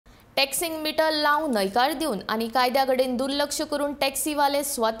टॅक्सींक metre लावन न्हयकार दिवन आनी कायद्या कडेन दुर्लक्ष करून टॅक्सीवाले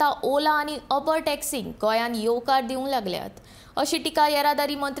स्वता ओला आनी उबर टॅक्सींक गोंयांत येवकार दिवंक लागल्यात अशी टिका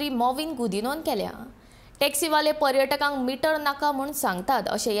येरादारी मंत्री मॉविन गुदिनोन केल्या। टॅक्सीवाले पर्यटकांक मीटर नाका म्हूण सांगतात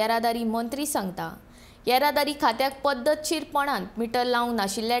अशें येरादारी मंत्री सांगता। येरादारी खात्याक पद्दतशीरपणान मीटर लावंक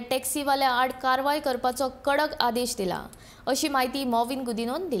नाशिल्ल्या टॅक्सीवाल्या आड कारवाय करपाचो कडक आदेश दिला अशी माहिती मॉविन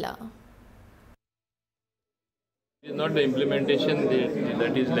गुदिनोन दिला। It is not the implementation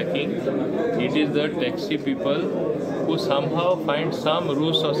that is lacking. It is the taxi people who somehow find some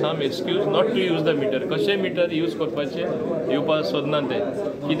ruse or some excuse not to use the meter. कशे मीटर यूज करपाचे येवपाक सोदना ते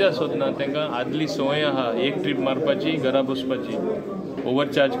कित्याक सोदना तांकां आदली संवय आहा एक ट्रीप मारपाची घरा बसपाची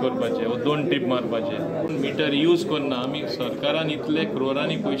ओवरचार्ज करपाचे व 2 ट्रीप मारपाचे मीटर यूज करना। आमी सरकारान इतले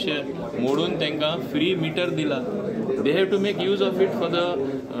क्रोरांनी पयशे मोडून तांकां फ्री मीटर दिला। They have to make use of it for the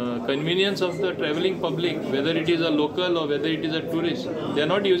convenience of the travelling public, whether it is a local or whether it is a tourist. They are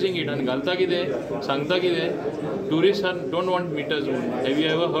not using it and galta kide sangta kide tourists don't want meters. Have you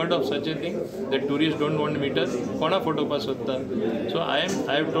ever heard of such a thing that tourists don't want meters? Kona photo pass hotta. So I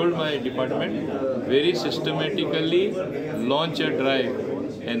have told my department very systematically launch a drive,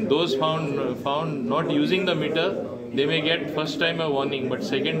 and those found not using the meter, they may get first time a warning, but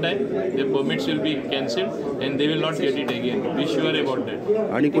second time their permits will be cancelled and they will not get it again. Be sure about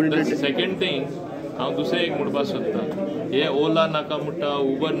that. The second thing, हांव दुसरें एक म्हणपाक सोदता, हे ओला नाका म्हणटा,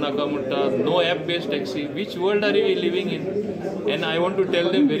 उबर नाका म्हणटा, no app based taxi. Which world are we living in? And I want to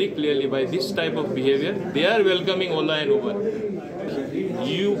tell them very clearly, by this type of behavior, they are welcoming Ola and Uber.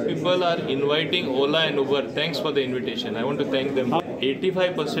 You people are inviting Ola and Uber. Thanks for the invitation. I want to thank them.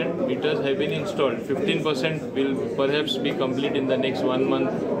 85% meters have been installed. 15% will perhaps be complete in the next 1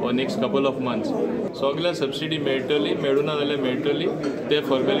 month or next couple of months. सगळ्या subsidy मेळटली, मेळुना जाल्यार मेळटली. ते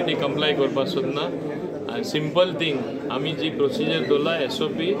formality comply करपाक सोदना. Simple thing आमी जी procedure दवरला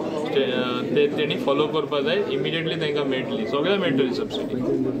SOP ते तेणी फॉलो करपाक जाय. इमिडिएटली तांकां मेळटली, सगळ्या मेळटली सबसिडी.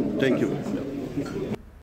 थँक्यू.